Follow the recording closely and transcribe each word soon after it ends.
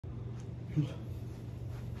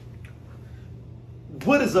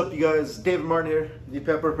What is up, you guys? David Martin here, the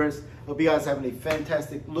Pepper Prince. Hope you guys having a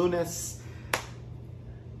fantastic Lunes.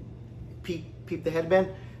 Peep the headband.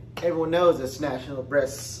 Everyone knows it's National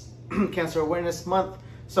Breast Cancer Awareness Month,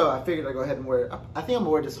 so I figured I'd go ahead and wear it. I think I'm gonna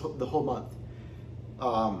wear this the whole month.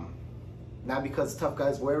 Not because tough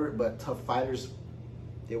guys wear it, but tough fighters,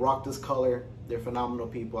 they rock this color. They're phenomenal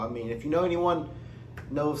people. I mean, if you know anyone,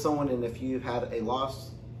 know of someone, and if you had a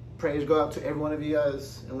loss, prayers go out to every one of you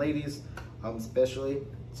guys and ladies, especially.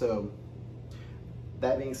 So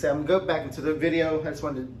that being said, I'm gonna go back into the video. I just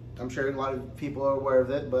wanted to, I'm sure a lot of people are aware of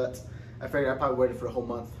it, but I figured I'd probably wear it for a whole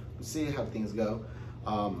month and see how things go.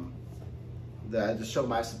 That I just show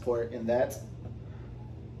my support in that.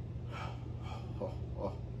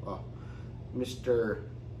 Mr.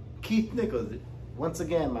 Keith Nichols, once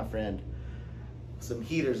again, my friend. Some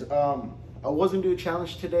heaters. I wasn't doing a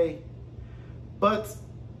challenge today, but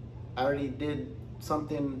I already did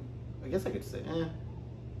something. I guess I could say,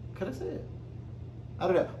 could I say it? I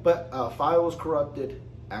don't know. But file was corrupted.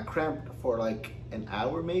 I cramped for like an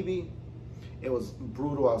hour maybe. It was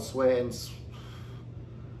brutal. I was sweating.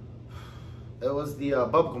 It was the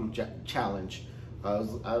bubblegum challenge. I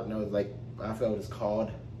don't know, like, I forgot what it's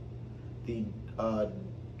called. The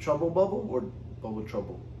trouble bubble or bubble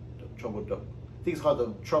trouble? Trouble. I think it's called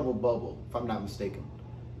the trouble bubble, if I'm not mistaken.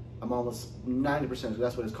 I'm almost 90%.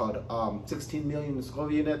 That's what it's called. 16 million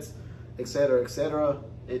Scoville units, etc., etc.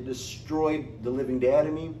 It destroyed the living day out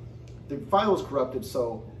of me. The file was corrupted,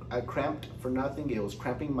 so I cramped for nothing. It was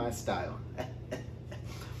cramping my style.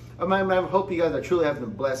 I hope you guys are truly having a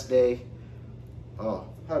blessed day. Oh,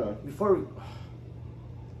 hold on. Before we...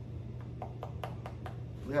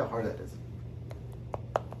 Look how hard that is.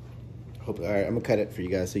 All right, I'm gonna cut it for you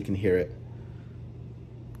guys so you can hear it.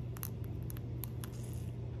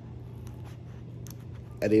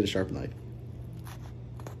 I need a sharp knife.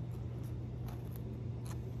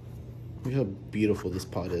 Look how beautiful this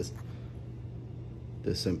pot is.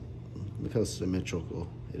 Look how symmetrical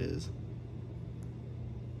it is.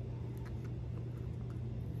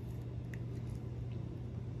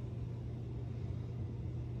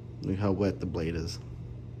 Look how wet the blade is.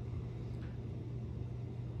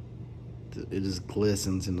 It just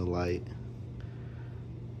glistens in the light.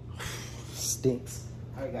 Stinks.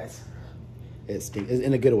 All right, guys. It stinks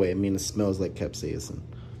in a good way. I mean, it smells like capsaicin.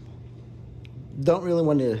 Don't really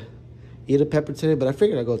want to eat a pepper today, but I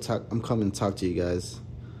figured I'd go talk. I'm coming to talk to you guys.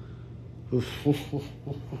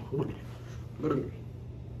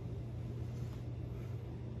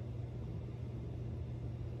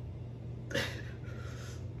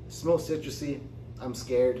 Smells citrusy. I'm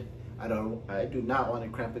scared. I do not want to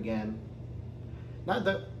cramp again.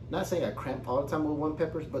 Not saying I cramp all the time with one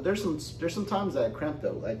peppers, but there's some times that I cramp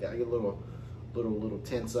though. Like I get a little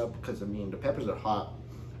tense up because I mean the peppers are hot.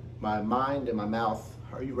 My mind and my mouth.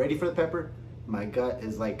 Are you ready for the pepper? My gut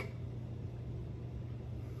is like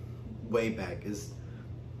way back. It's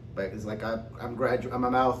like I'm graduate. My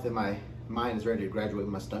mouth and my mind is ready to graduate.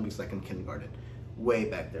 My stomach's like in kindergarten, way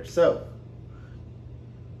back there. So.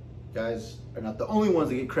 Guys are not the only ones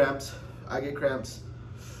that get cramps. I get cramps.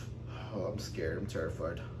 Oh, I'm scared. I'm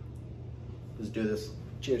terrified. Let's do this.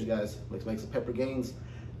 Cheers, guys. Let's make some pepper gains.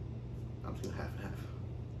 I'm just gonna half and half.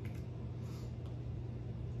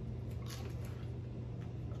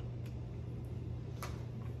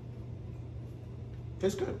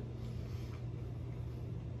 Tastes good.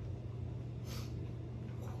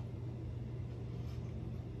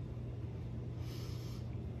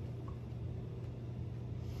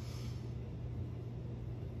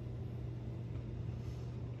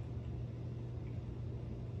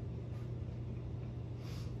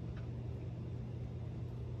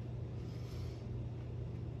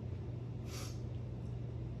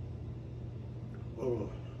 Oh.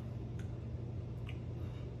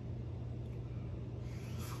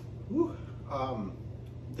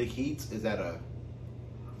 The heat is at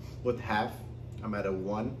with half, I'm at a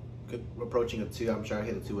 1, approaching a 2. I'm sure I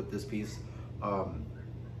hit a 2 with this piece.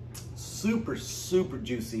 Super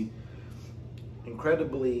juicy.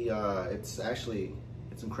 Incredibly, it's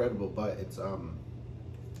incredible, but it's I'm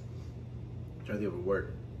trying to think of a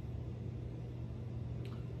word.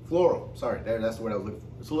 Floral. Sorry, that's the word I was looking for.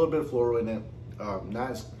 It's a little bit of floral in it.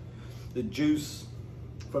 Nice. The juice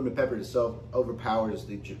from the pepper itself overpowers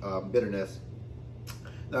the bitterness.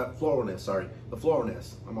 Not floralness, sorry. The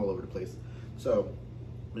floralness. I'm all over the place. So,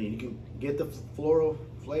 I mean, you can get the floral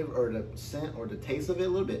flavor or the scent or the taste of it a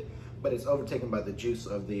little bit, but it's overtaken by the juice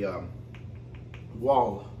of the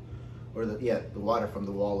wall, or the water from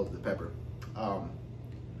the wall of the pepper. I'm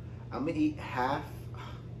gonna eat half.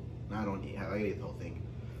 No, I don't eat half. I eat the whole thing.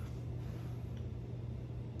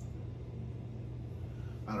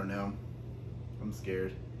 I don't know. I'm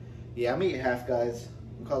scared. Yeah, I'm eating half, guys.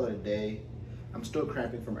 We'll call it a day. I'm still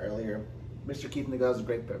cramping from earlier. Mr. Keith Nagaz is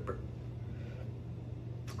great pepper.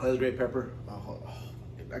 Oh, that's great pepper. Oh,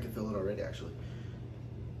 I can feel it already, actually.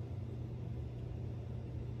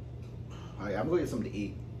 All right, I'm going to get something to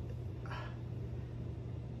eat.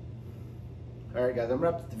 All right, guys, I'm gonna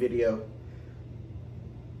wrap up the video.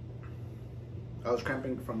 I was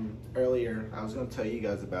cramping from earlier. I was gonna tell you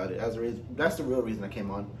guys about it. That's the real reason I came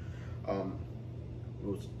on.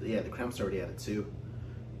 The cramps already added too.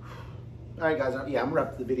 All right, guys. Yeah, I'm gonna wrap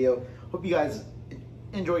up the video. Hope you guys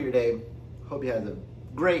enjoy your day. Hope you have a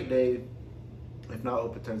great day. If not,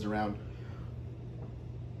 hope it turns around.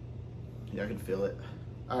 Yeah, I can feel it.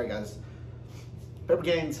 All right, guys. Pepper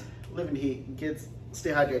Gains, live in the heat. Kids,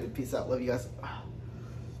 stay hydrated. Peace out. Love you guys.